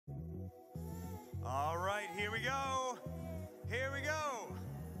All right, here we go. Here we go.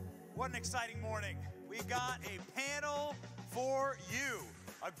 What an exciting morning. We got a panel for you.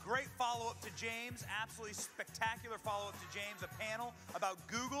 A great follow-up to James, absolutely spectacular follow-up to James, a panel about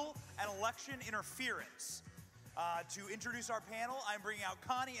Google and election interference. To introduce our panel, I'm bringing out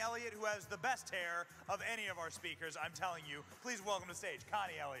Connie Elliot, who has the best hair of any of our speakers, I'm telling you. Please welcome to stage,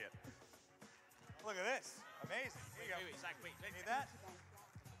 Connie Elliot. Look at this, amazing. Here you go. Wait, Zach, wait. Need that?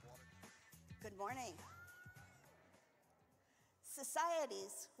 Good morning.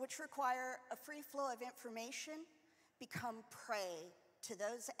 Societies which require a free flow of information become prey to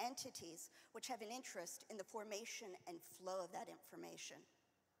those entities which have an interest in the formation and flow of that information.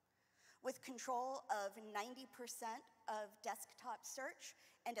 With control of 90% of desktop search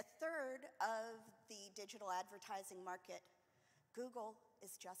and a third of the digital advertising market, Google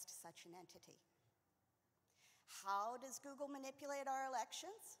is just such an entity. How does Google manipulate our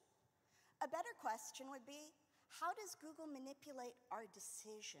elections? A better question would be, how does Google manipulate our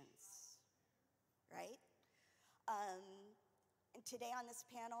decisions, right? And today on this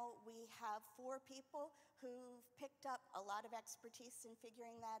panel, we have 4 people who've picked up a lot of expertise in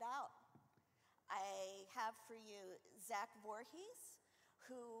figuring that out. I have for you Zach Vorhies,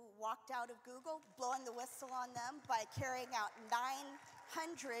 who walked out of Google, blowing the whistle on them by carrying out 950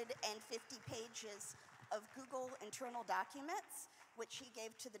 pages of Google internal documents, which he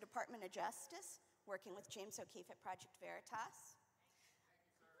gave to the Department of Justice, working with James O'Keefe at Project Veritas.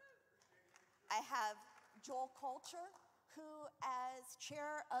 I have Jeol Coulter, who, as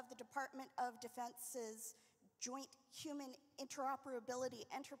chair of the Department of Defense's Joint Human Interoperability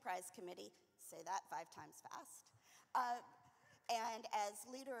Enterprise Committee, say that 5 times fast, and as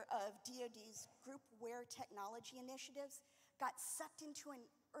leader of DoD's groupware technology initiatives, got sucked into an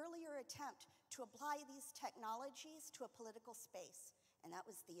earlier attempt to apply these technologies to a political space, and that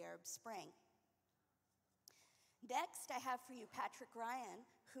was the Arab Spring. Next, I have for you Patrick Ryan,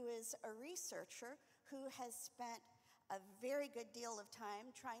 who is a researcher who has spent a very good deal of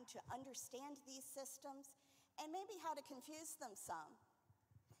time trying to understand these systems and maybe how to confuse them some.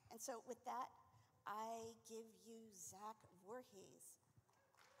 And so with that, I give you Zach Vorhies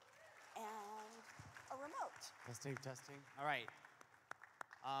and a remote. Testing, testing. All right.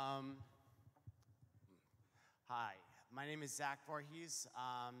 Hi, my name is Zach Vorhies.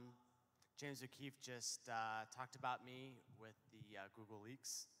 James O'Keefe just talked about me with the Google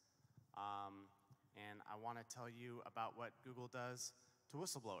leaks. And I want to tell you about what Google does to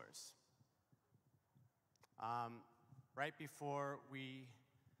whistleblowers. Right before we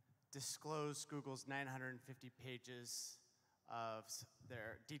disclosed Google's 950 pages of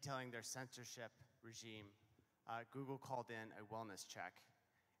detailing their censorship regime, Google called in a wellness check.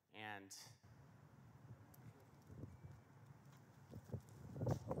 And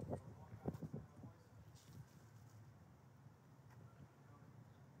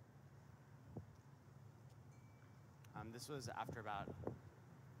this was after about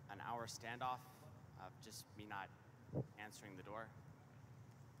an hour standoff of just me not answering the door.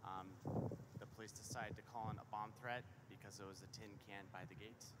 The police decided to call in a bomb threat because there was a tin can by the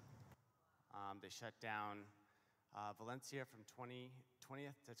gate. They shut down Valencia from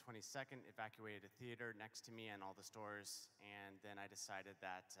 20th to 22nd, evacuated a theater next to me and all the stores, and then I decided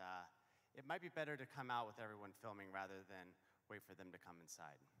that it might be better to come out with everyone filming rather than wait for them to come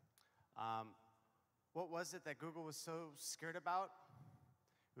inside. What was it that Google was so scared about?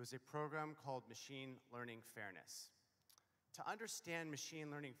 It was a program called Machine Learning Fairness. To understand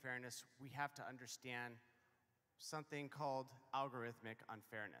machine learning fairness, we have to understand something called algorithmic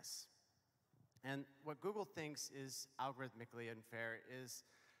unfairness. And what Google thinks is algorithmically unfair is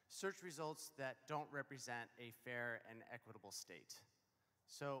search results that don't represent a fair and equitable state.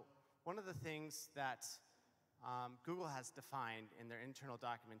 So one of the things that Google has defined in their internal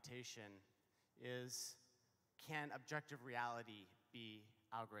documentation is, can objective reality be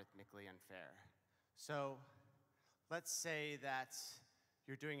algorithmically unfair? So let's say that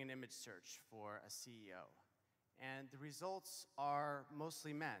you're doing an image search for a CEO, and the results are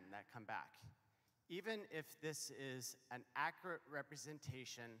mostly men that come back. Even if this is an accurate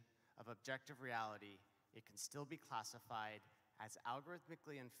representation of objective reality, it can still be classified as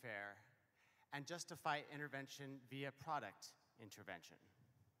algorithmically unfair and justify intervention via product intervention.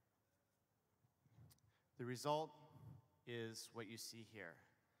 The result is what you see here.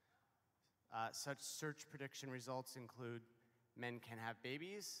 Such search prediction results include men can have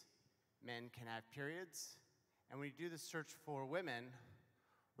babies, men can have periods, and when you do the search for women,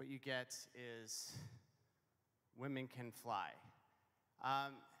 what you get is women can fly.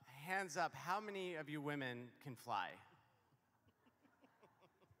 Hands up, how many of you women can fly?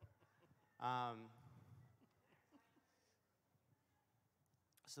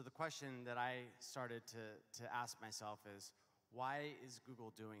 So the question that I started to ask myself is, why is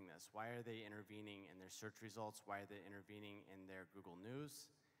Google doing this? Why are they intervening in their search results? Why are they intervening in their Google News?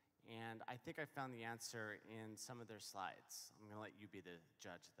 And I think I found the answer in some of their slides. I'm going to let you be the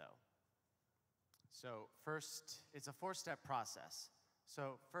judge, though. So first, it's a 4-step process.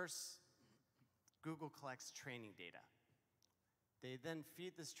 So first, Google collects training data. They then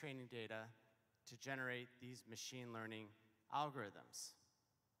feed this training data to generate these machine learning algorithms.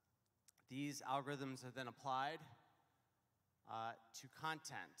 These algorithms are then applied to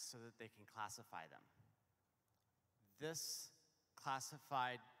content so that they can classify them. This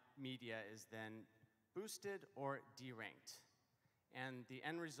classified media is then boosted or deranked. And the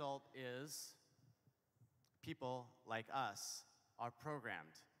end result is people like us are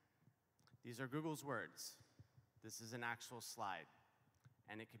programmed. These are Google's words. This is an actual slide.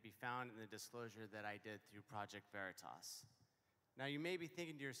 And it can be found in the disclosure that I did through Project Veritas. Now, you may be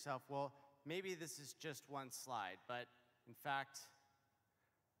thinking to yourself, well, maybe this is just one slide, but in fact,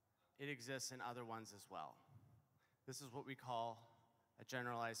 it exists in other ones as well. This is what we call a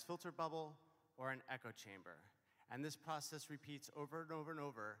generalized filter bubble or an echo chamber. And this process repeats over and over and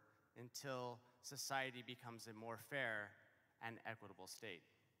over until society becomes a more fair and equitable state.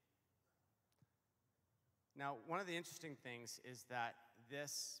 Now, one of the interesting things is that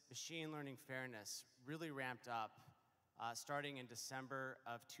this machine learning fairness really ramped up starting in December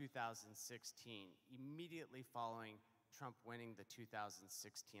of 2016, immediately following Trump winning the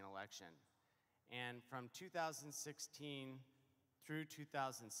 2016 election. And from 2016 through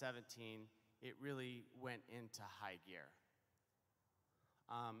 2017, it really went into high gear.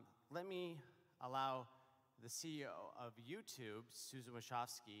 Let me allow the CEO of YouTube, Susan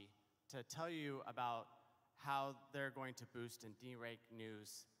Wachowski, to tell you about how they're going to boost and derank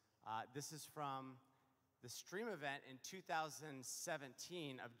news. This is from the stream event in 2017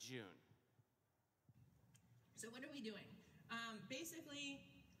 of June. So what are we doing? Basically,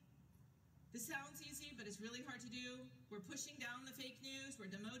 this sounds easy, but it's really hard to do. We're pushing down the fake news,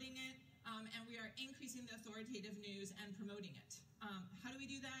 we're demoting it, and we are increasing the authoritative news and promoting it. How do we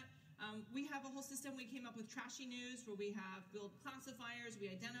do that? We have a whole system. We came up with trashy news where we have build classifiers,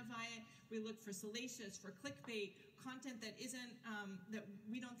 we identify it, we look for salacious, for clickbait, content that isn't, that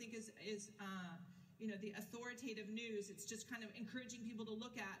we don't think is the authoritative news. It's just kind of encouraging people to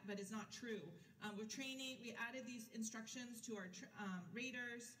look at, but it's not true. We're training, we added these instructions to our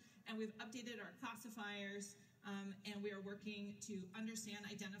raters, and we've updated our classifiers, and we are working to understand,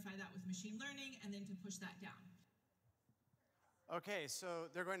 identify that with machine learning, and then to push that down. Okay, so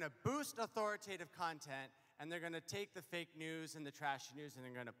they're going to boost authoritative content, and they're going to take the fake news and the trashy news, and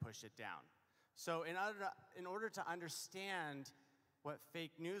they're going to push it down. So in order to understand what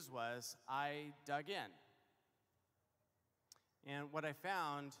fake news was, I dug in. And what I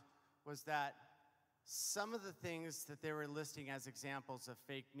found was that some of the things that they were listing as examples of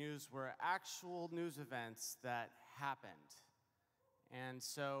fake news were actual news events that happened. And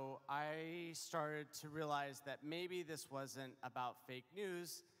so I started to realize that maybe this wasn't about fake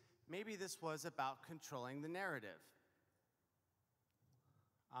news, maybe this was about controlling the narrative.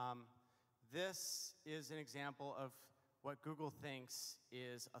 This is an example of what Google thinks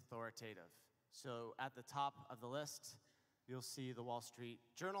is authoritative. So at the top of the list, you'll see the Wall Street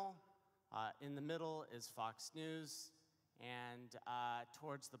Journal. In the middle is Fox News, and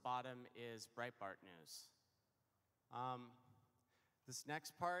towards the bottom is Breitbart News. This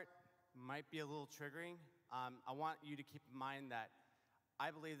next part might be a little triggering. I want you to keep in mind that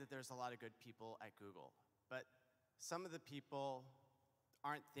I believe that there's a lot of good people at Google, but some of the people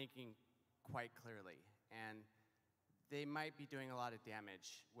aren't thinking quite clearly, and they might be doing a lot of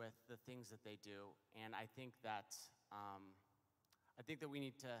damage with the things that they do, and I think that we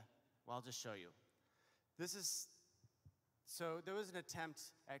need to, well, I'll just show you. So there was an attempt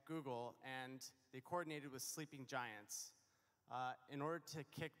at Google, and they coordinated with Sleeping Giants in order to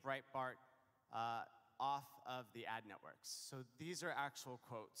kick Breitbart off of the ad networks. So these are actual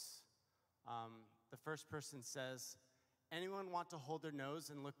quotes. The first person says, "Anyone want to hold their nose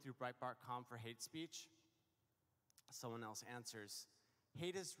and look through Breitbart.com for hate speech?" Someone else answers,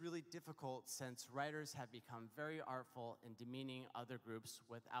 "Hate is really difficult since writers have become very artful in demeaning other groups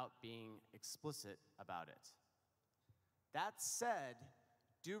without being explicit about it. That said,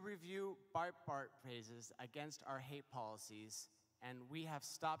 do review Breitbart phrases against our hate policies, and we have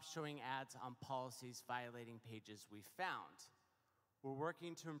stopped showing ads on policies violating pages we found. We're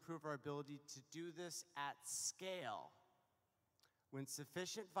working to improve our ability to do this at scale. When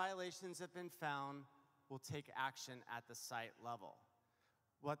sufficient violations have been found, we'll take action at the site level."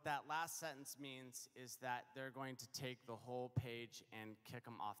 What that last sentence means is that they're going to take the whole page and kick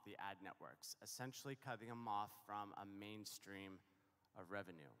them off the ad networks, essentially cutting them off from a mainstream of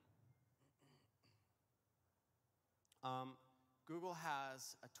revenue. Google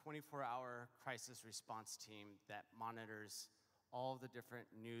has a 24-hour crisis response team that monitors all the different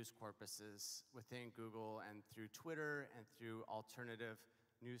news corpuses within Google and through Twitter and through alternative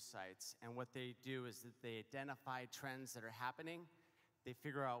news sites. And what they do is that they identify trends that are happening. They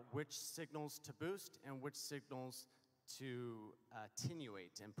figure out which signals to boost and which signals to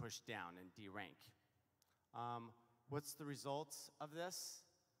attenuate and push down and derank. What's the results of this?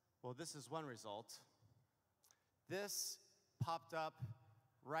 Well, this is one result. This popped up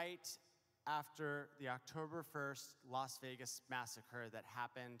right after the October 1st Las Vegas massacre that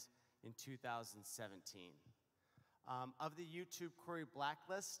happened in 2017. Of the YouTube query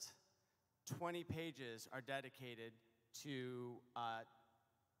blacklist, 20 pages are dedicated to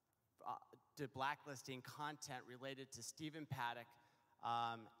blacklisting content related to Stephen Paddock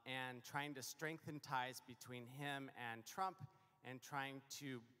and trying to strengthen ties between him and Trump and trying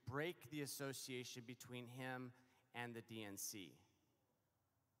to break the association between him and the DNC.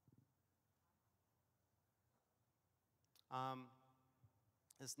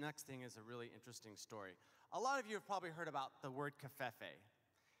 This next thing is a really interesting story. A lot of you have probably heard about the word covfefe.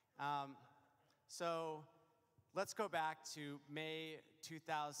 So let's go back to May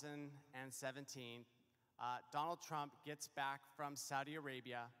 2017. Donald Trump gets back from Saudi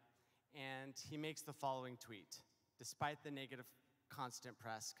Arabia, and he makes the following tweet, despite the negative constant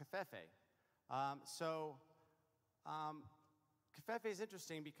press, covfefe. Covfefe is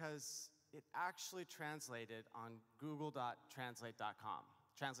interesting because it actually translated on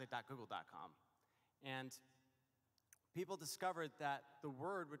translate.google.com. And people discovered that the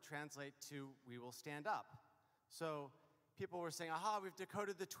word would translate to, "we will stand up." So people were saying, aha, we've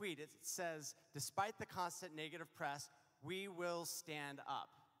decoded the tweet. It says, despite the constant negative press, we will stand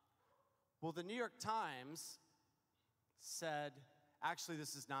up. Well, the New York Times said, actually,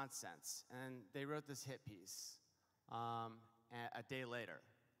 this is nonsense. And they wrote this hit piece a day later,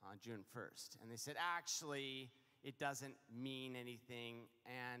 on June 1st. And they said, actually, it doesn't mean anything.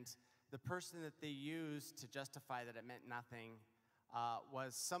 And the person that they used to justify that it meant nothing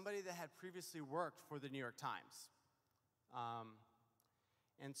was somebody that had previously worked for the New York Times.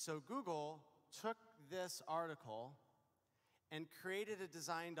 And so Google took this article and created a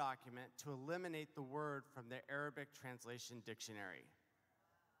design document to eliminate the word from the Arabic translation dictionary.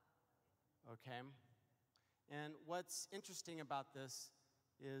 Okay? And what's interesting about this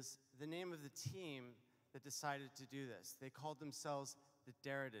is the name of the team that decided to do this. They called themselves the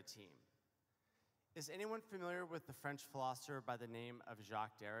Derrida team. Is anyone familiar with the French philosopher by the name of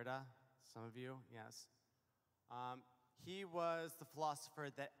Jacques Derrida? Some of you, yes. He was the philosopher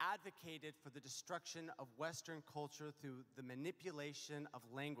that advocated for the destruction of Western culture through the manipulation of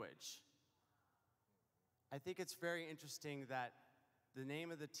language. I think it's very interesting that the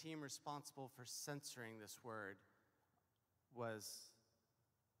name of the team responsible for censoring this word was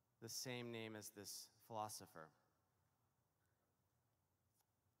the same name as this philosopher.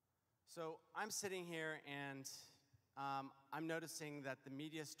 So I'm sitting here and I'm noticing that the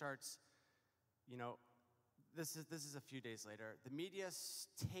media starts, this is a few days later. The media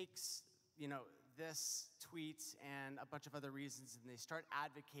takes, this tweet and a bunch of other reasons, and they start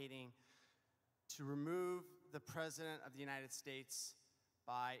advocating to remove the President of the United States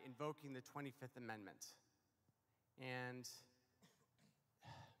by invoking the 25th Amendment. And,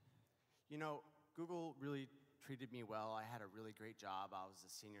 Google really treated me well. I had a really great job. I was a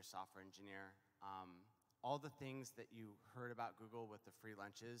senior software engineer. All the things that you heard about Google with the free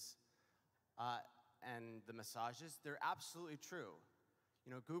lunches and the massages, they're absolutely true.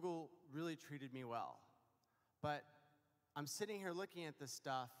 Google really treated me well. But I'm sitting here looking at this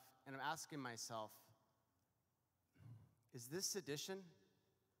stuff, and I'm asking myself, is this sedition?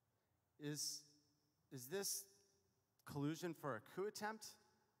 Is this collusion for a coup attempt?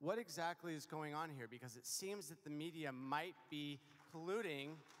 What exactly is going on here? Because it seems that the media might be colluding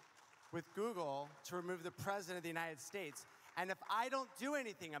with Google to remove the President of the United States. And if I don't do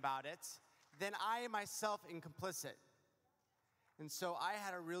anything about it, then I myself am complicit. And so I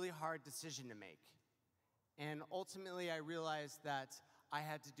had a really hard decision to make. And ultimately, I realized that I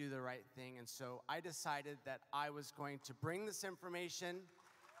had to do the right thing. And so I decided that I was going to bring this information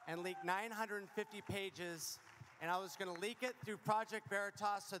and leak 950 pages, and I was going to leak it through Project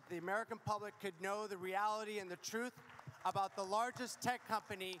Veritas so that the American public could know the reality and the truth about the largest tech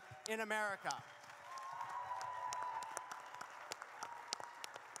company in America.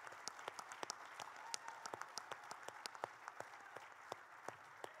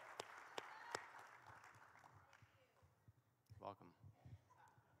 welcome.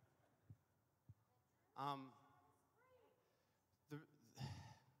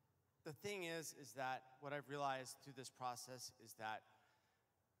 The thing is that what I've realized through this process is that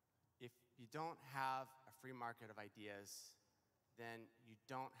if you don't have a free market of ideas, then you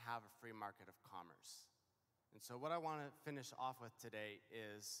don't have a free market of commerce. And so what I want to finish off with today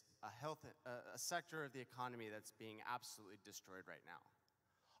is a sector of the economy that's being absolutely destroyed right now.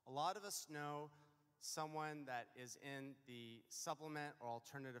 A lot of us know someone that is in the supplement or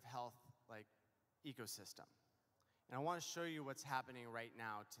alternative health ecosystem. And I want to show you what's happening right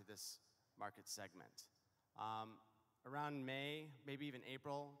now to this market segment. Around May, maybe even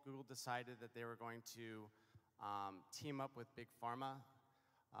April, Google decided that they were going to team up with Big Pharma.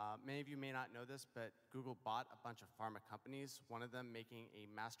 Many of you may not know this, but Google bought a bunch of pharma companies, one of them making a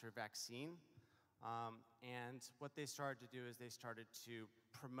master vaccine. And what they started to do is they started to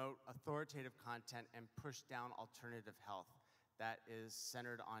promote authoritative content and push down alternative health that is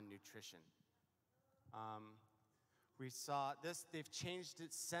centered on nutrition. We saw this, they've changed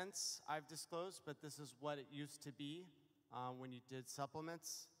it since I've disclosed, but this is what it used to be when you did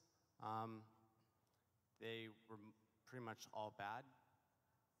supplements. They were pretty much all bad.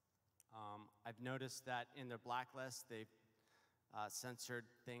 I've noticed that in their blacklist, they've censored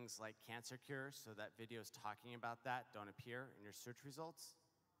things like cancer cures so that videos talking about that don't appear in your search results.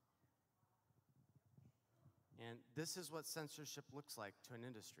 And this is what censorship looks like to an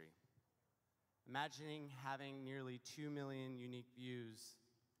industry. Imagining having nearly 2 million unique views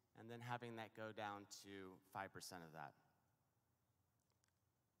and then having that go down to 5% of that.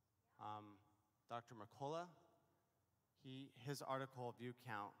 Dr. Mercola, his article view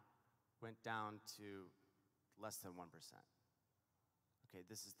count went down to less than 1%. Okay,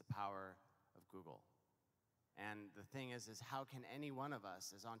 this is the power of Google. And the thing is how can any one of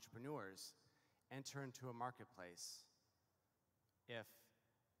us as entrepreneurs enter into a marketplace if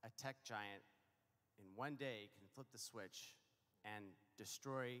a tech giant in one day can flip the switch and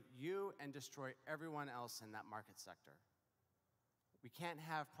destroy you and destroy everyone else in that market sector? We can't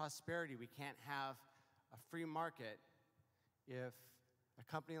have prosperity, we can't have a free market if a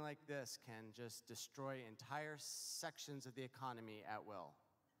company like this can just destroy entire sections of the economy at will.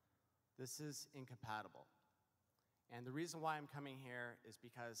 This is incompatible. And the reason why I'm coming here is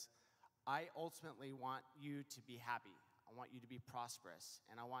because I ultimately want you to be happy. I want you to be prosperous.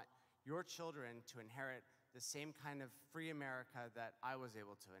 And I want your children to inherit the same kind of free America that I was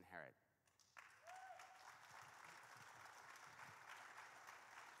able to inherit.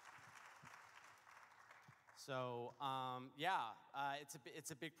 So,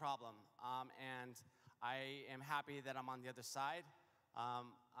 it's a big problem, and I am happy that I'm on the other side.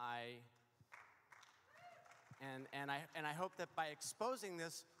 I hope that by exposing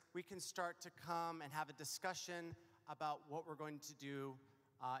this, we can start to come and have a discussion about what we're going to do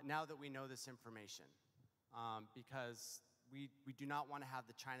now that we know this information, because we do not want to have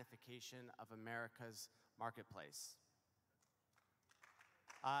the Chinification of America's marketplace.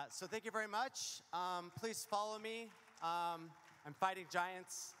 So thank you very much. Please follow me. I'm fighting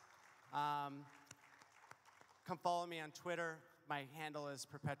giants. Come follow me on Twitter. My handle is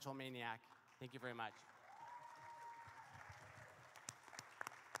Perpetual Maniac. Thank you very much.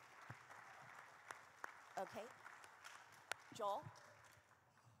 Okay. Jeol?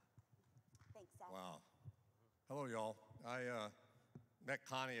 Thanks, Zach. Wow. Hello, y'all. I met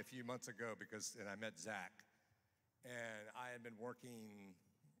Connie a few months ago and I met Zach. And I had been working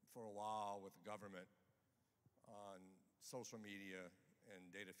for a while with the government on social media and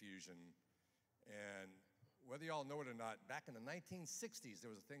data fusion. And whether y'all know it or not, back in the 1960s,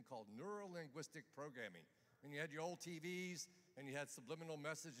 there was a thing called neuro-linguistic programming. And you had your old TVs, and you had subliminal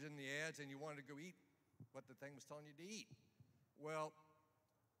message in the ads, and you wanted to go eat what the thing was telling you to eat. Well,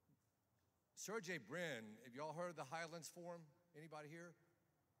 Sergey Brin, have y'all heard of the Highlands Forum? Anybody here?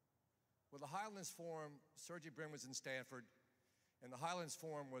 Well, the Highlands Forum, Sergey Brin was in Stanford, and the Highlands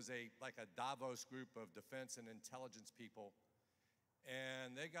Forum was like a Davos group of defense and intelligence people.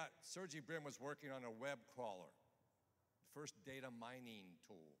 And Sergey Brin was working on a web crawler, the first data mining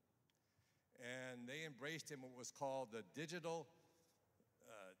tool. And they embraced him what was called the Digital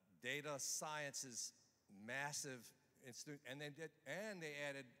Data Sciences Massive Institute, and they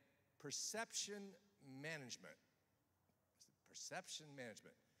added perception management. Perception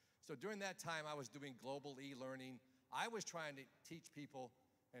management. So during that time, I was doing global e-learning. I was trying to teach people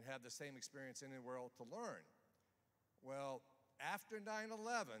and have the same experience in the world to learn. Well, after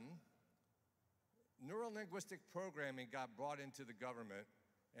 9/11, neuro-linguistic programming got brought into the government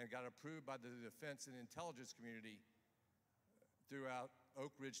and got approved by the defense and intelligence community throughout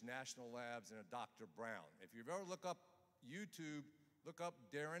Oak Ridge National Labs and Dr. Brown. If you've ever looked up YouTube, look up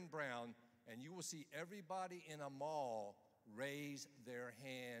Darren Brown, and you will see everybody in a mall raise their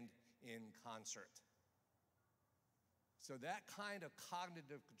hand in concert. So that kind of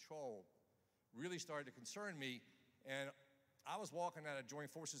cognitive control really started to concern me, and I was walking out of Joint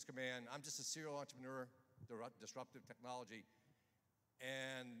Forces Command. I'm just a serial entrepreneur, disruptive technology,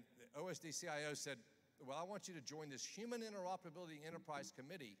 and the OSD CIO said, well, I want you to join this Human Interoperability Enterprise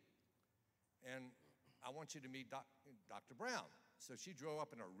Committee, and I want you to meet Dr. Brown. So she drove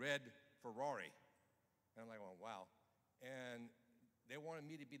up in a red Ferrari, and I'm like, oh, wow. And they wanted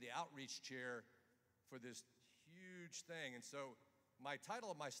me to be the outreach chair for this huge thing. And so my title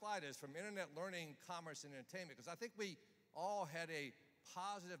of my slide is From Internet Learning, Commerce, and Entertainment, because I think we all had a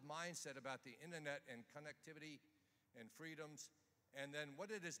positive mindset about the internet and connectivity and freedoms. And then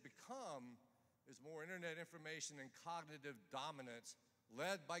what it has become is more internet information and cognitive dominance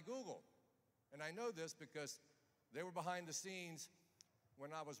led by Google. And I know this because they were behind the scenes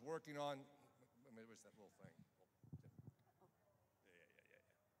when I was working on, where's that little thing?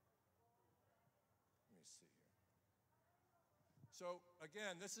 Let me see here. So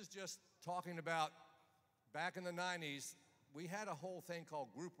again, this is just talking about back in the 90s, we had a whole thing called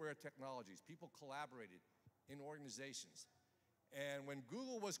groupware technologies. People collaborated in organizations. And when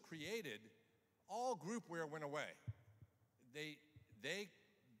Google was created, all groupware went away. They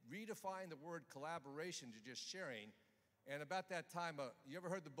redefined the word collaboration to just sharing. And about that time, you ever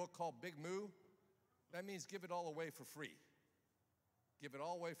heard the book called Big Moo? That means give it all away for free. Give it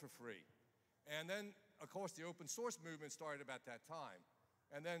all away for free. And then, of course, the open source movement started about that time.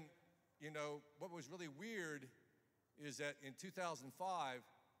 And then, you know, what was really weird is that in 2005,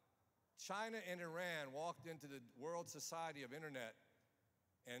 China and Iran walked into the World Society of Internet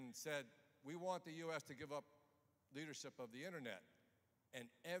and said, we want the US to give up leadership of the internet. And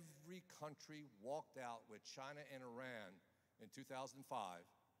every country walked out with China and Iran in 2005,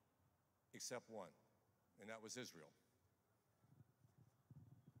 except one, and that was Israel.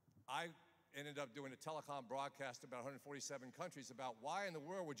 I ended up doing a telecom broadcast to about 147 countries about why in the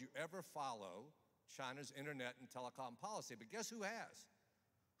world would you ever follow China's internet and telecom policy. But guess who has?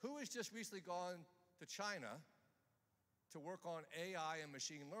 Who has just recently gone to China to work on AI and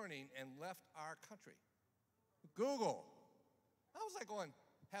machine learning and left our country? Google. I was like going,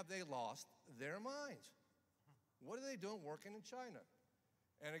 have they lost their minds? What are they doing working in China?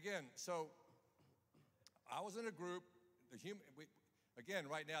 And again, so I was in a group, again,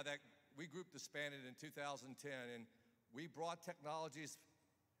 right now, that we group disbanded in 2010, and we brought technologies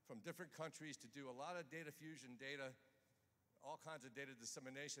from different countries to do a lot of data fusion, all kinds of data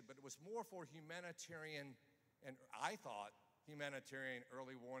dissemination, but it was more for humanitarian, and I thought humanitarian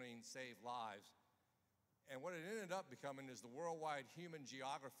early warning, save lives. And what it ended up becoming is the Worldwide Human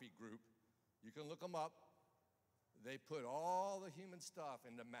Geography Group. You can look them up. They put all the human stuff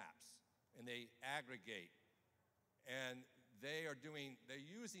into maps, and they aggregate. And they're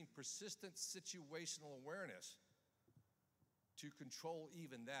using persistent situational awareness to control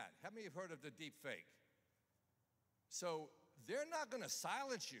even that. How many have heard of the deep fake? So they're not going to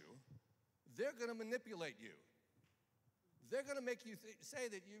silence you. They're going to manipulate you. They're going to make you say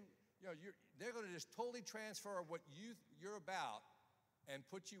that they're going to just totally transfer what you're about and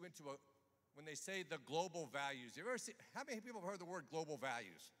put you into when they say the global values. How many people have heard the word global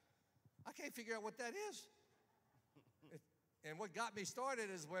values? I can't figure out what that is. And what got me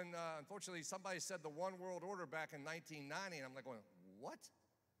started is when, unfortunately, somebody said the one world order back in 1990, and I'm like going, what?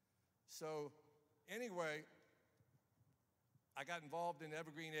 So anyway, I got involved in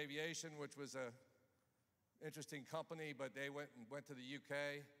Evergreen Aviation, which was an interesting company, but they went to the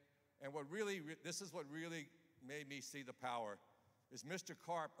UK. And this is what really made me see the power, is Mr.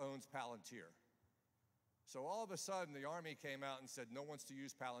 Karp owns Palantir. So all of a sudden, the Army came out and said, no one's to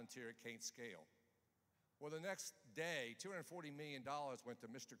use Palantir, it can't scale. Well, the next day, $240 million went to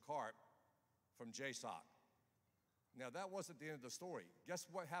Mr. Karp from JSOC. Now, that wasn't the end of the story. Guess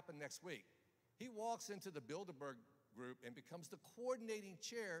what happened next week? He walks into the Bilderberg group and becomes the coordinating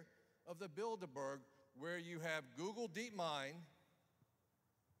chair of the Bilderberg, where you have Google DeepMind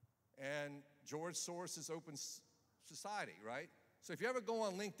and George Soros's Open Society, right? So if you ever go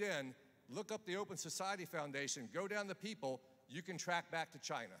on LinkedIn, look up the Open Society Foundation, go down the people, you can track back to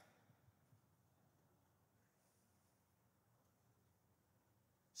China.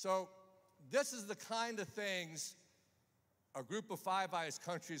 So this is the kind of things a group of Five Eyes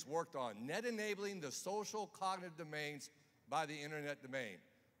countries worked on, net enabling the social cognitive domains by the internet domain.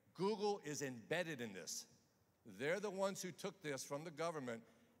 Google is embedded in this. They're the ones who took this from the government,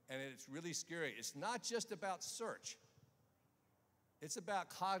 and it's really scary. It's not just about search. It's about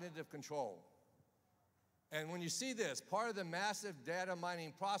cognitive control. And when you see this, part of the massive data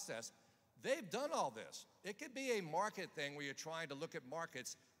mining process, they've done all this. It could be a market thing where you're trying to look at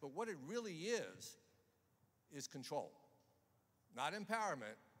markets, but what it really is control. Not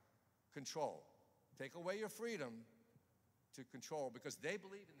empowerment, control. Take away your freedom to control, because they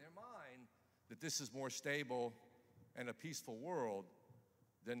believe in their mind that this is more stable and a peaceful world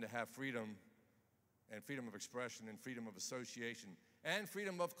than to have freedom and freedom of expression and freedom of association and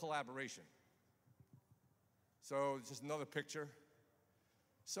freedom of collaboration. So just another picture.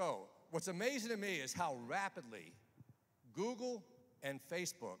 So what's amazing to me is how rapidly Google and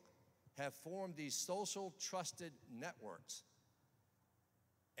Facebook have formed these social trusted networks.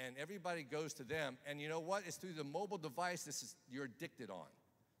 And everybody goes to them. And you know what? It's through the mobile device you're addicted on.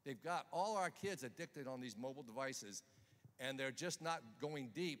 They've got all our kids addicted on these mobile devices, and they're just not going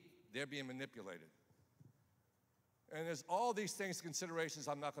deep. They're being manipulated. And there's all these things, considerations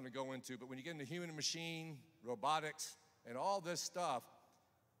I'm not going to go into, but when you get into human and machine, robotics, and all this stuff,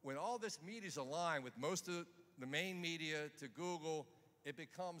 when all this media is aligned with most of the main media to Google, it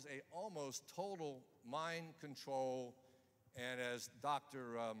becomes a almost total mind control. And as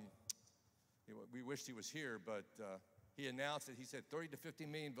Dr. We wished he was here, but he announced that he said 30 to 50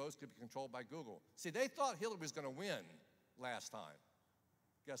 million votes could be controlled by Google. See, they thought Hillary was going to win last time.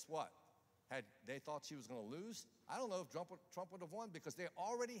 Guess what? Had they thought she was going to lose? I don't know if Trump would have won, because they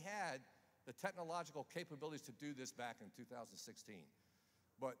already had the technological capabilities to do this back in 2016.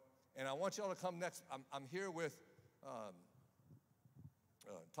 And I want y'all to come next. I'm here with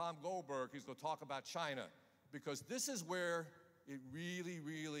Tom Goldberg. He's going to talk about China, because this is where it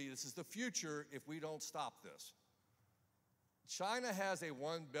really, this is the future if we don't stop this. China has a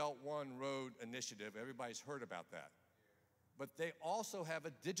One Belt, One Road initiative. Everybody's heard about that. But they also have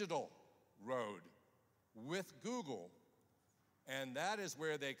a digital road with Google, and that is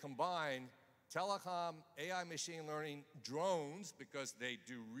where they combine telecom, AI, machine learning, drones, because they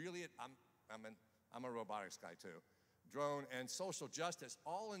do really, I'm a robotics guy too, drone and social justice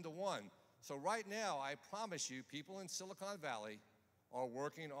all into one. So right now, I promise you, people in Silicon Valley are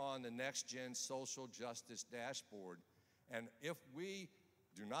working on the next gen social justice dashboard. And if we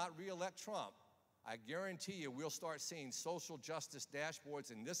do not re-elect Trump, I guarantee you we'll start seeing social justice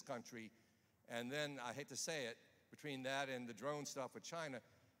dashboards in this country. And then, I hate to say it, between that and the drone stuff with China,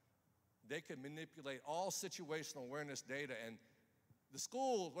 they could manipulate all situational awareness data. And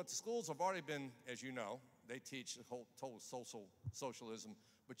what the schools have already been, as you know, they teach the whole total socialism,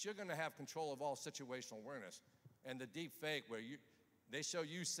 but you're going to have control of all situational awareness. And the deep fake, where they show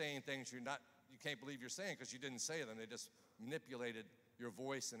you saying things you can't believe you're saying because you didn't say them. They just manipulated your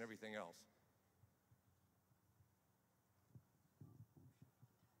voice and everything else.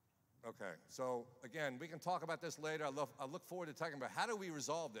 Okay, so again, we can talk about this later. I look forward to talking about how do we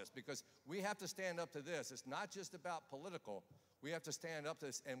resolve this, because we have to stand up to this. It's not just about political. We have to stand up to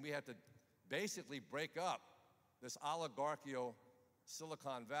this, and we have to basically break up this oligarchical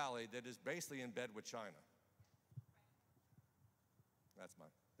Silicon Valley that is basically in bed with China. That's mine.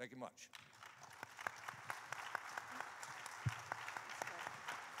 Thank you much.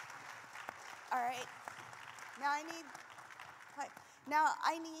 All right. Now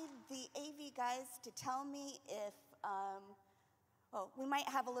I need the AV guys to tell me if, we might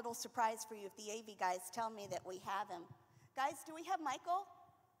have a little surprise for you if the AV guys tell me that we have him. Guys, do we have Michael?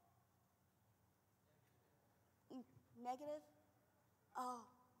 Negative? Oh,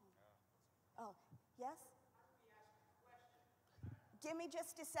 yes? Give me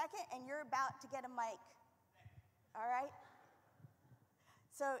just a second, and you're about to get a mic. All right?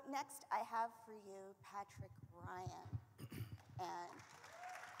 So next, I have for you Patrick Ryan.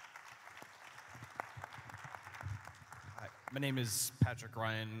 Hi, my name is Patrick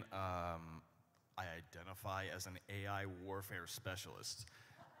Ryan. I identify as an AI warfare specialist.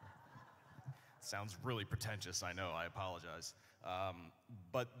 Sounds really pretentious, I know, I apologize.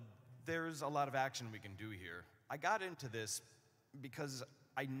 But there's a lot of action we can do here. I got into this because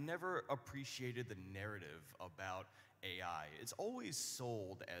I never appreciated the narrative about AI. It's always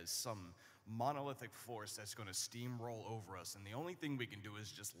sold as some monolithic force that's going to steamroll over us, and the only thing we can do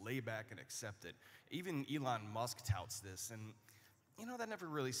is just lay back and accept it. Even Elon Musk touts this, and you know, that never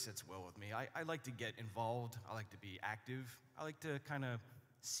really sits well with me. I like to get involved, I like to be active, I like to kind of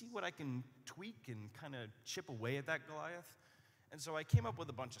see what I can tweak and kind of chip away at that Goliath. And so I came up with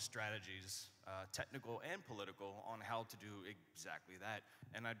a bunch of strategies, technical and political, on how to do exactly that.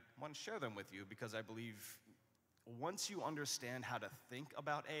 And I want to share them with you because I believe once you understand how to think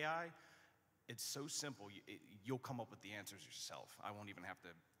about AI, it's so simple, you'll come up with the answers yourself. I won't even have to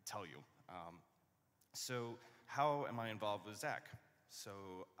tell you. So how am I involved with Zach?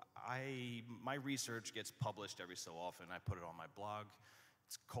 So my research gets published every so often. I put it on my blog.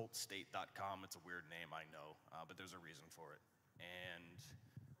 It's cultstate.com. It's a weird name, I know, but there's a reason for it. And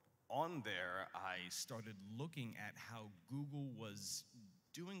on there, I started looking at how Google was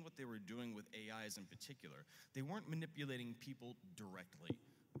doing what they were doing with AIs in particular. They weren't manipulating people directly.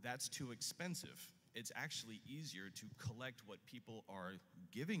 That's too expensive. It's actually easier to collect what people are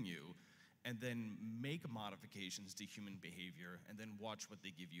giving you and then make modifications to human behavior and then watch what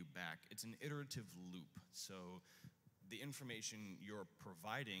they give you back. It's an iterative loop. So the information you're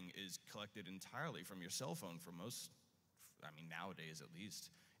providing is collected entirely from your cell phone for most, I mean, nowadays at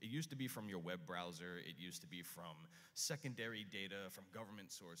least. It used to be from your web browser. It used to be from secondary data, from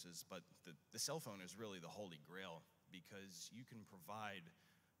government sources. But the cell phone is really the holy grail because you can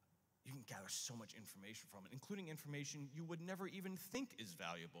gather so much information from it, including information you would never even think is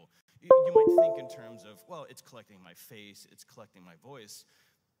valuable. You might think in terms of, well, it's collecting my face, it's collecting my voice.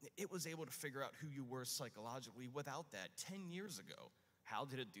 It was able to figure out who you were psychologically without that 10 years ago. How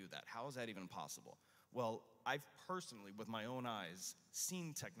did it do that? How is that even possible? Well, I've personally, with my own eyes,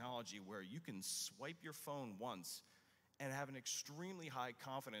 seen technology where you can swipe your phone once and have an extremely high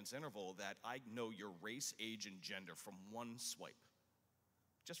confidence interval that I know your race, age, and gender from one swipe.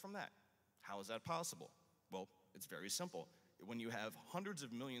 Just from that. How is that possible? Well, it's very simple. When you have hundreds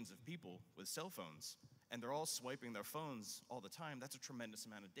of millions of people with cell phones, and they're all swiping their phones all the time, that's a tremendous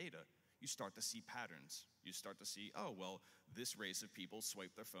amount of data. You start to see patterns. You start to see, oh, well, this race of people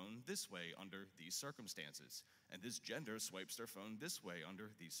swipe their phone this way under these circumstances, and this gender swipes their phone this way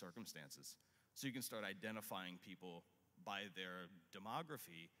under these circumstances. So you can start identifying people by their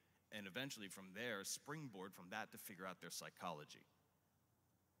demography, and eventually from there, springboard from that to figure out their psychology.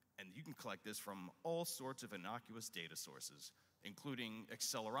 And you can collect this from all sorts of innocuous data sources, including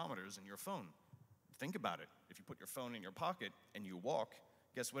accelerometers in your phone. Think about it. If you put your phone in your pocket and you walk,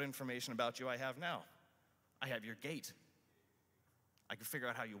 guess what information about you I have now? I have your gait. I can figure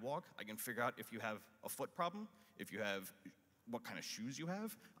out how you walk. I can figure out if you have a foot problem, if you have what kind of shoes you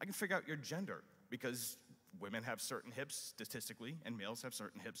have. I can figure out your gender because women have certain hips statistically and males have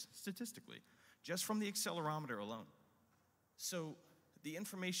certain hips statistically, just from the accelerometer alone. So the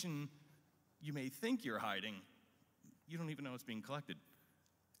information you may think you're hiding, you don't even know it's being collected.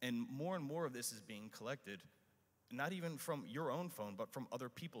 And more of this is being collected, not even from your own phone, but from other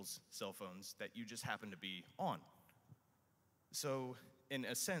people's cell phones that you just happen to be on. So in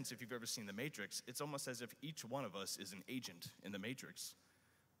a sense, if you've ever seen The Matrix, it's almost as if each one of us is an agent in The Matrix,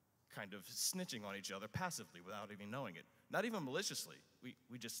 kind of snitching on each other passively without even knowing it. Not even maliciously,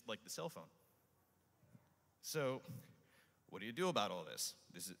 we just like the cell phone. So what do you do about all this?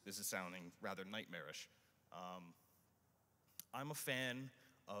 This is sounding rather nightmarish. I'm a fan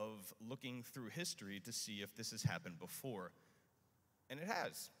of looking through history to see if this has happened before, and it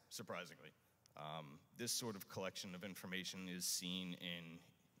has, surprisingly. This sort of collection of information is seen in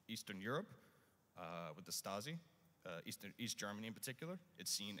Eastern Europe with the Stasi, East Germany in particular.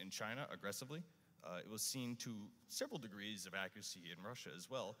 It's seen in China aggressively. It was seen to several degrees of accuracy in Russia as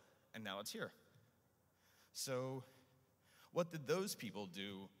well, and now it's here. So what did those people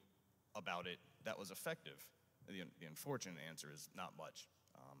do about it that was effective? The unfortunate answer is not much.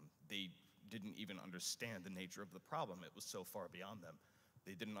 They didn't even understand the nature of the problem. It was so far beyond them.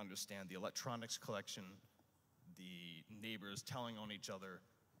 They didn't understand the electronics collection, the neighbors telling on each other.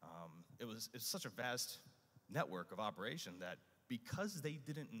 It's such a vast network of operation that because they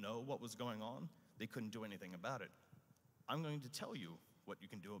didn't know what was going on, they couldn't do anything about it. I'm going to tell you what you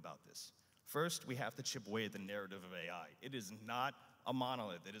can do about this. First, we have to chip away at the narrative of AI. It is not a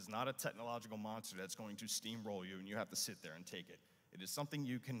monolith. It is not a technological monster that's going to steamroll you and you have to sit there and take it. It is something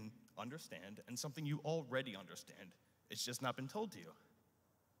you can understand and something you already understand. It's just not been told to you.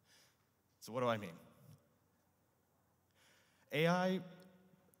 So what do I mean? AI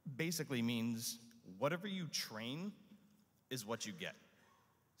basically means whatever you train is what you get.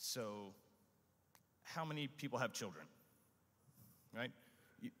 So how many people have children, right?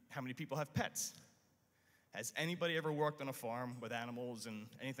 How many people have pets? Has anybody ever worked on a farm with animals and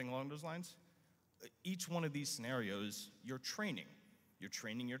anything along those lines? Each one of these scenarios, you're training. You're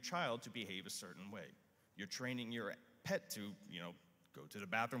training your child to behave a certain way. You're training your pet to, go to the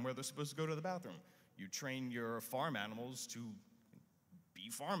bathroom where they're supposed to go to the bathroom. You train your farm animals to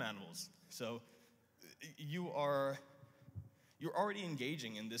be farm animals. So you're already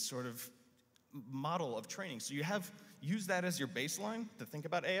engaging in this sort of model of training. So use that as your baseline to think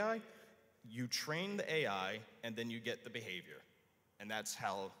about AI. You train the AI, and then you get the behavior. And that's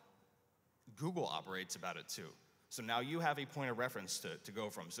how Google operates about it too. So now you have a point of reference to go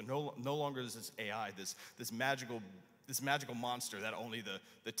from. So no longer is this AI, this this magical monster that only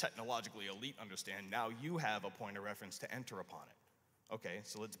the technologically elite understand. Now you have a point of reference to enter upon it. Okay,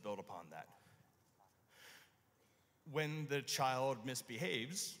 so let's build upon that. When the child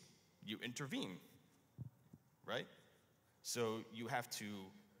misbehaves, you intervene, right? So you have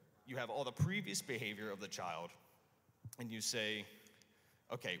all the previous behavior of the child, and you say,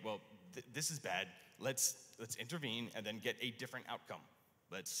 okay, well, this is bad. Let's intervene and then get a different outcome.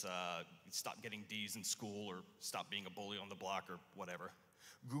 Let's stop getting D's in school or stop being a bully on the block or whatever.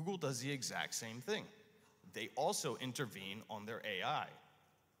 Google does the exact same thing. They also intervene on their AI.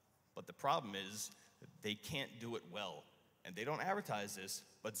 But the problem is they can't do it well. And they don't advertise this,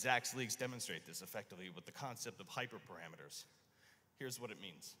 but Zach's leaks demonstrate this effectively with the concept of hyperparameters. Here's what it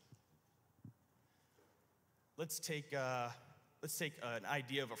means. Let's take an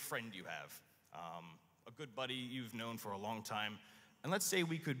idea of a friend you have, a good buddy you've known for a long time, and let's say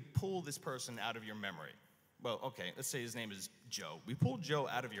we could pull this person out of your memory. Well, okay, let's say his name is Joe. We pulled Joe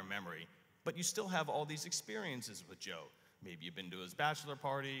out of your memory, but you still have all these experiences with Joe. Maybe you've been to his bachelor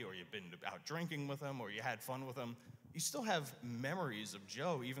party, or you've been out drinking with him, or you had fun with him. You still have memories of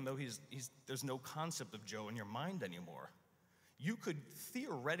Joe, even though there's no concept of Joe in your mind anymore. You could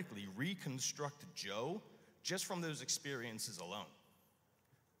theoretically reconstruct Joe just from those experiences alone.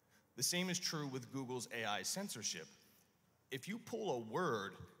 The same is true with Google's AI censorship. If you pull a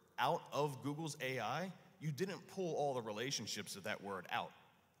word out of Google's AI, you didn't pull all the relationships of that word out.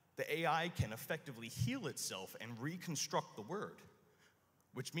 The AI can effectively heal itself and reconstruct the word,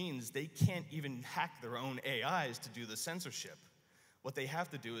 which means they can't even hack their own AIs to do the censorship. What they have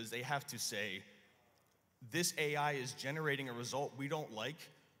to do is they have to say, this AI is generating a result we don't like,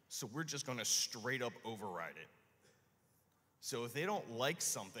 so we're just gonna straight up override it. So if they don't like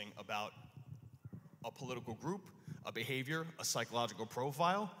something about a political group, a behavior, a psychological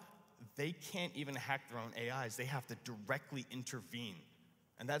profile, they can't even hack their own AIs. They have to directly intervene.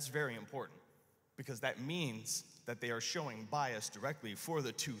 And that's very important, because that means that they are showing bias directly for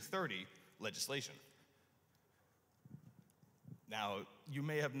the 230 legislation. Now, you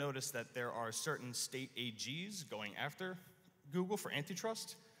may have noticed that there are certain state AGs going after Google for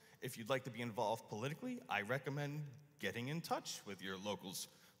antitrust. If you'd like to be involved politically, I recommend getting in touch with your locals,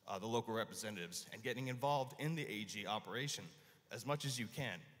 the local representatives, and getting involved in the AG operation as much as you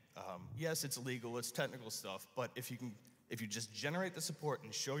can. Yes, it's illegal, it's technical stuff, but if you just generate the support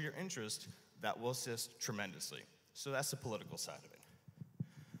and show your interest, that will assist tremendously. So that's the political side of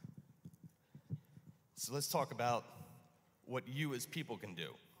it. So let's talk about what you as people can do.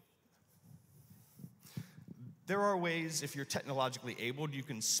 There are ways, if you're technologically able, you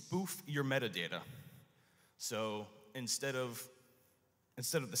can spoof your metadata. So instead of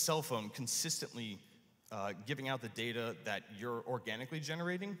the cell phone consistently giving out the data that you're organically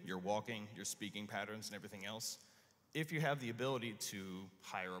generating, your walking, your speaking patterns, and everything else, if you have the ability to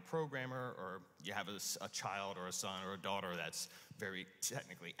hire a programmer, or you have a child or a son or a daughter that's very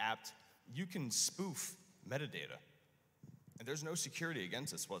technically apt, you can spoof metadata. And there's no security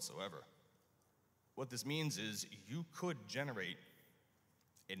against this whatsoever. What this means is you could generate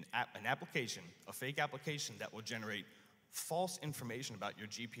an application, a fake application that will generate false information about your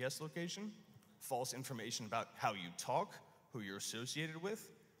GPS location, false information about how you talk, who you're associated with.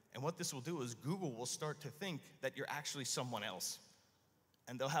 And what this will do is Google will start to think that you're actually someone else.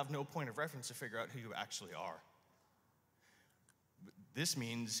 And they'll have no point of reference to figure out who you actually are. This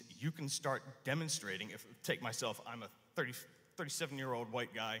means you can start demonstrating, take myself, I'm a 37-year-old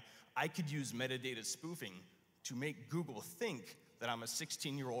white guy, I could use metadata spoofing to make Google think that I'm a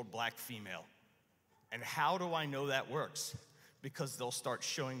 16-year-old black female. And how do I know that works? Because they'll start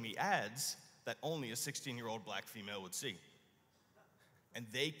showing me ads that only a 16-year-old black female would see. And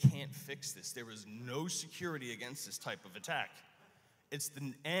they can't fix this. There is no security against this type of attack.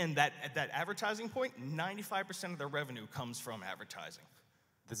 And at that advertising point, 95% of their revenue comes from advertising.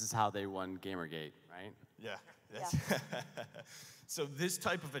 This is how they won Gamergate, right? Yeah. Yeah. So this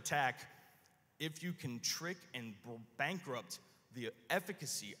type of attack, if you can trick and bankrupt the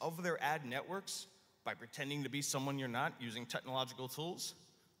efficacy of their ad networks by pretending to be someone you're not using technological tools,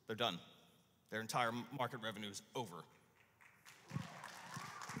 they're done. Their entire market revenue is over.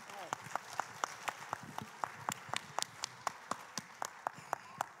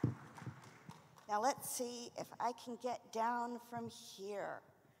 Now let's see if I can get down from here.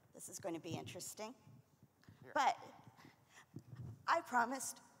 This is going to be interesting. But I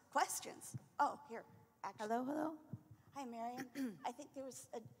promised questions. Oh, here. Actually. Hello, hello. Hi, Miriam. I think there was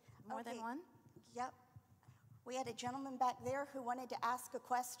More than one? Yep. We had a gentleman back there who wanted to ask a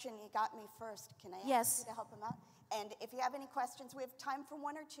question. He got me first. Can I ask Yes. you to help him out? And if you have any questions, we have time for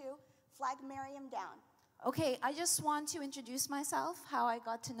one or two. Flag Miriam down. Okay, I just want to introduce myself, how I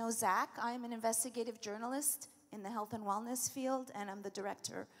got to know Zach. I'm an investigative journalist in the health and wellness field, and I'm the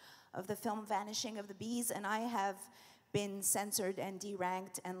director of the film Vanishing of the Bees, and I have been censored and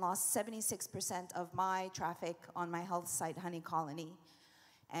deranked and lost 76% of my traffic on my health site, Honey Colony,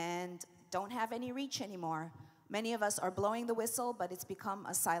 and don't have any reach anymore. Many of us are blowing the whistle, but it's become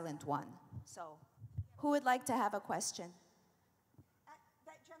a silent one. So, who would like to have a question?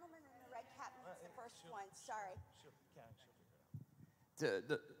 That gentleman in the red cap was the first one, sorry.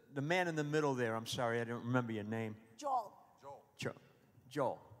 The man in the middle there, I'm sorry, I don't remember your name. Jeol.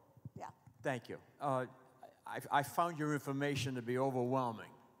 Joel. Yeah. Thank you. I found your information to be overwhelming.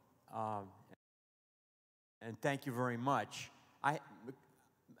 And thank you very much. I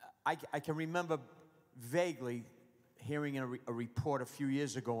can remember vaguely hearing a report a few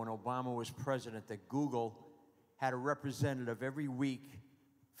years ago when Obama was president that Google had a representative every week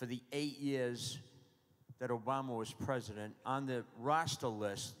for the 8 years that Obama was president on the roster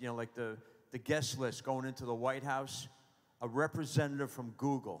list, you know, like the guest list going into the White House, a representative from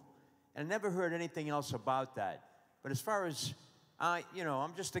Google. And I never heard anything else about that. But as far as, you know,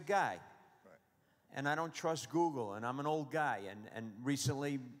 I'm just a guy. Right. And I don't trust Google, and I'm an old guy. And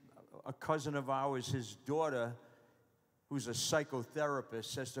recently, a cousin of ours, his daughter, who's a psychotherapist,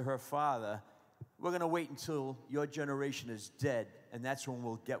 says to her father, we're going to wait until your generation is dead, and that's when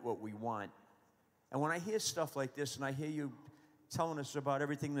we'll get what we want. And when I hear stuff like this, and I hear you telling us about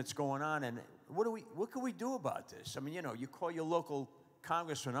everything that's going on, and what can we do about this? I mean, you know, you call your local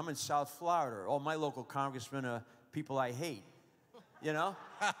congressman. I'm in South Florida. All my local congressmen are people I hate, you know?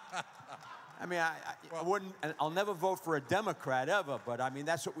 I mean, I wouldn't, and I'll never vote for a Democrat ever, but I mean,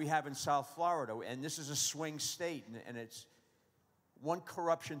 that's what we have in South Florida, and this is a swing state, and it's one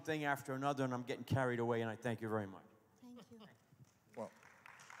corruption thing after another, and I'm getting carried away, and I thank you very much. Thank you. Well,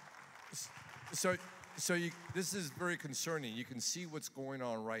 this is very concerning. You can see what's going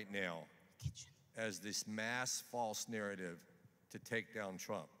on right now as this mass false narrative to take down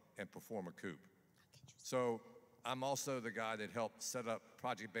Trump and perform a coup. So I'm also the guy that helped set up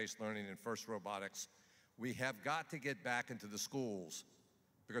project-based learning and FIRST Robotics. We have got to get back into the schools,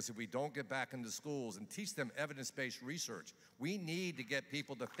 because if we don't get back into schools and teach them evidence-based research, we need to get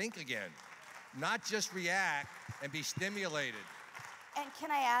people to think again, not just react and be stimulated. And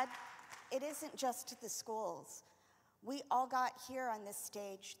can I add, it isn't just the schools. We all got here on this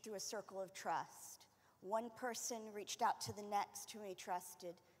stage through a circle of trust. One person reached out to the next whom he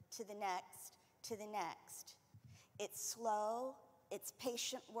trusted, to the next, to the next. It's slow, it's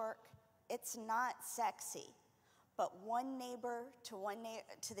patient work, it's not sexy, but one neighbor to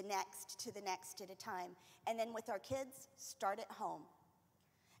the next at a time. And then with our kids, start at home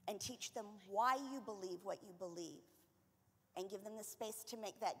and teach them why you believe what you believe and give them the space to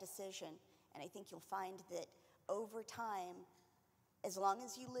make that decision. And I think you'll find that over time, as long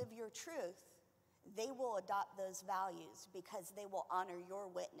as you live your truth, they will adopt those values because they will honor your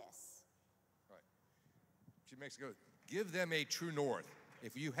witness. Right. She makes it go, give them a true north.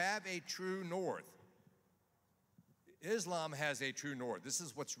 If you have a true north, Islam has a true north. This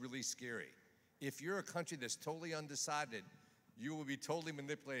is what's really scary. If you're a country that's totally undecided, you will be totally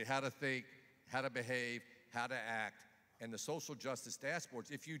manipulated how to think, how to behave, how to act. And the social justice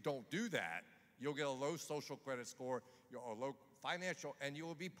dashboards, if you don't do that, you'll get a low social credit score, or low financial, and you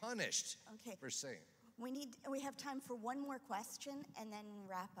will be punished for saying. We have time for one more question and then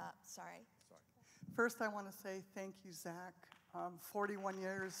wrap up. Sorry. First, I want to say thank you, Zach. 41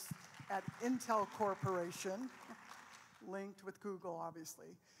 years at Intel Corporation, linked with Google,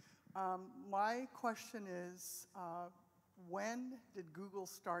 obviously. My question is, when did Google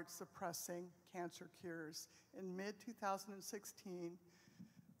start suppressing cancer cures? In mid-2016,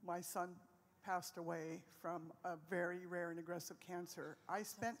 my son passed away from a very rare and aggressive cancer. I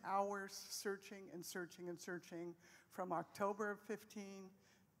spent hours searching and searching and searching from October of 15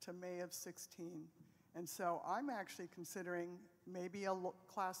 to May of 16. And so I'm actually considering maybe a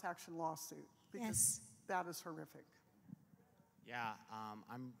class action lawsuit because that is horrific. Yeah,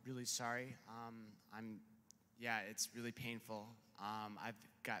 I'm really sorry. Yeah, it's really painful. I've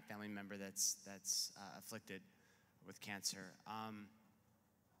got a family member that's afflicted with cancer.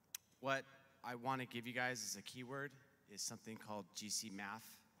 What I want to give you guys as a keyword is something called GC Math.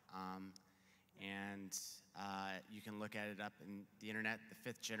 And you can look at it up in the internet. The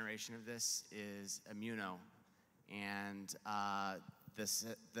 5th generation of this is Immuno. And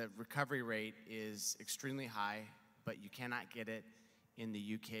the recovery rate is extremely high, but you cannot get it in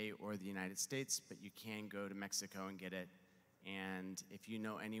the UK or the United States, but you can go to Mexico and get it. And if you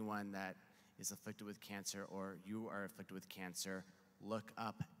know anyone that is afflicted with cancer or you are afflicted with cancer, look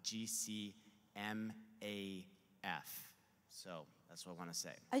up GC So that's what I want to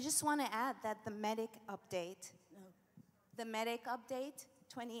say. I just want to add that the medic update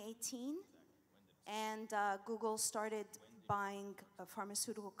 2018, and Google started buying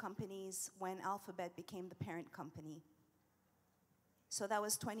pharmaceutical companies when Alphabet became the parent company. So that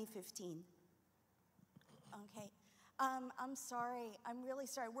was 2015. Okay. I'm sorry. I'm really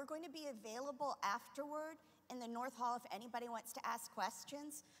sorry. We're going to be available afterward in the North Hall if anybody wants to ask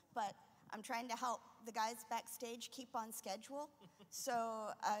questions, but I'm trying to help the guys backstage keep on schedule. So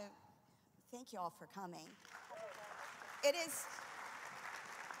thank you all for coming. It is,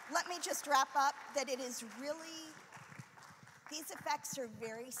 let me just wrap up that it is really, these effects are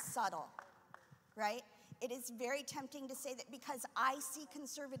very subtle, right? It is very tempting to say that because I see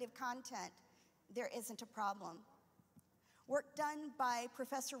conservative content, there isn't a problem. Work done by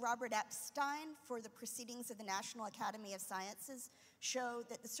Professor Robert Epstein for the Proceedings of the National Academy of Sciences show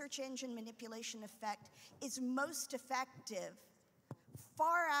that the search engine manipulation effect is most effective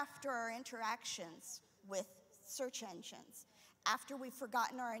far after our interactions with search engines, after we've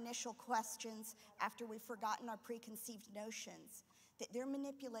forgotten our initial questions, after we've forgotten our preconceived notions, that their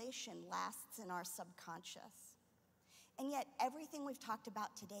manipulation lasts in our subconscious. And yet, everything we've talked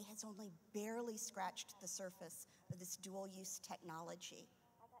about today has only barely scratched the surface of this dual-use technology.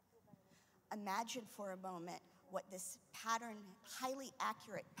 Imagine for a moment what this highly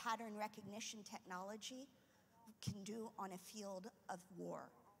accurate pattern recognition technology can do on a field of war.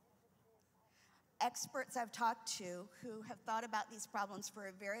 Experts I've talked to who have thought about these problems for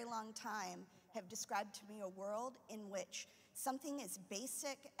a very long time have described to me a world in which something as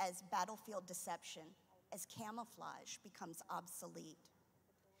basic as battlefield deception, as camouflage, becomes obsolete.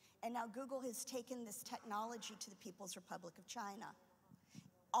 And now Google has taken this technology to the People's Republic of China.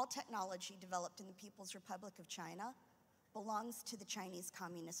 All technology developed in the People's Republic of China belongs to the Chinese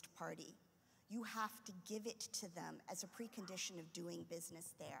Communist Party. You have to give it to them as a precondition of doing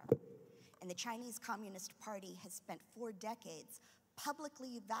business there. And the Chinese Communist Party has spent 4 decades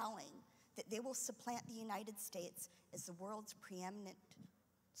publicly vowing that they will supplant the United States as the world's preeminent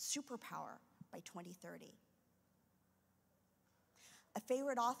superpower by 2030. A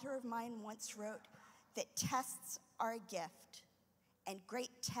favorite author of mine once wrote that tests are a gift, and great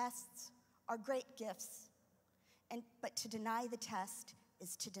tests are great gifts, but to deny the test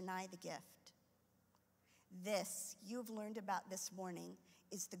is to deny the gift. This, you've learned about this morning,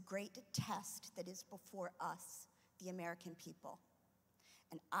 is the great test that is before us, the American people.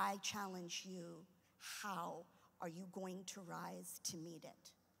 And I challenge you, how are you going to rise to meet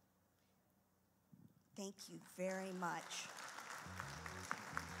it? Thank you very much.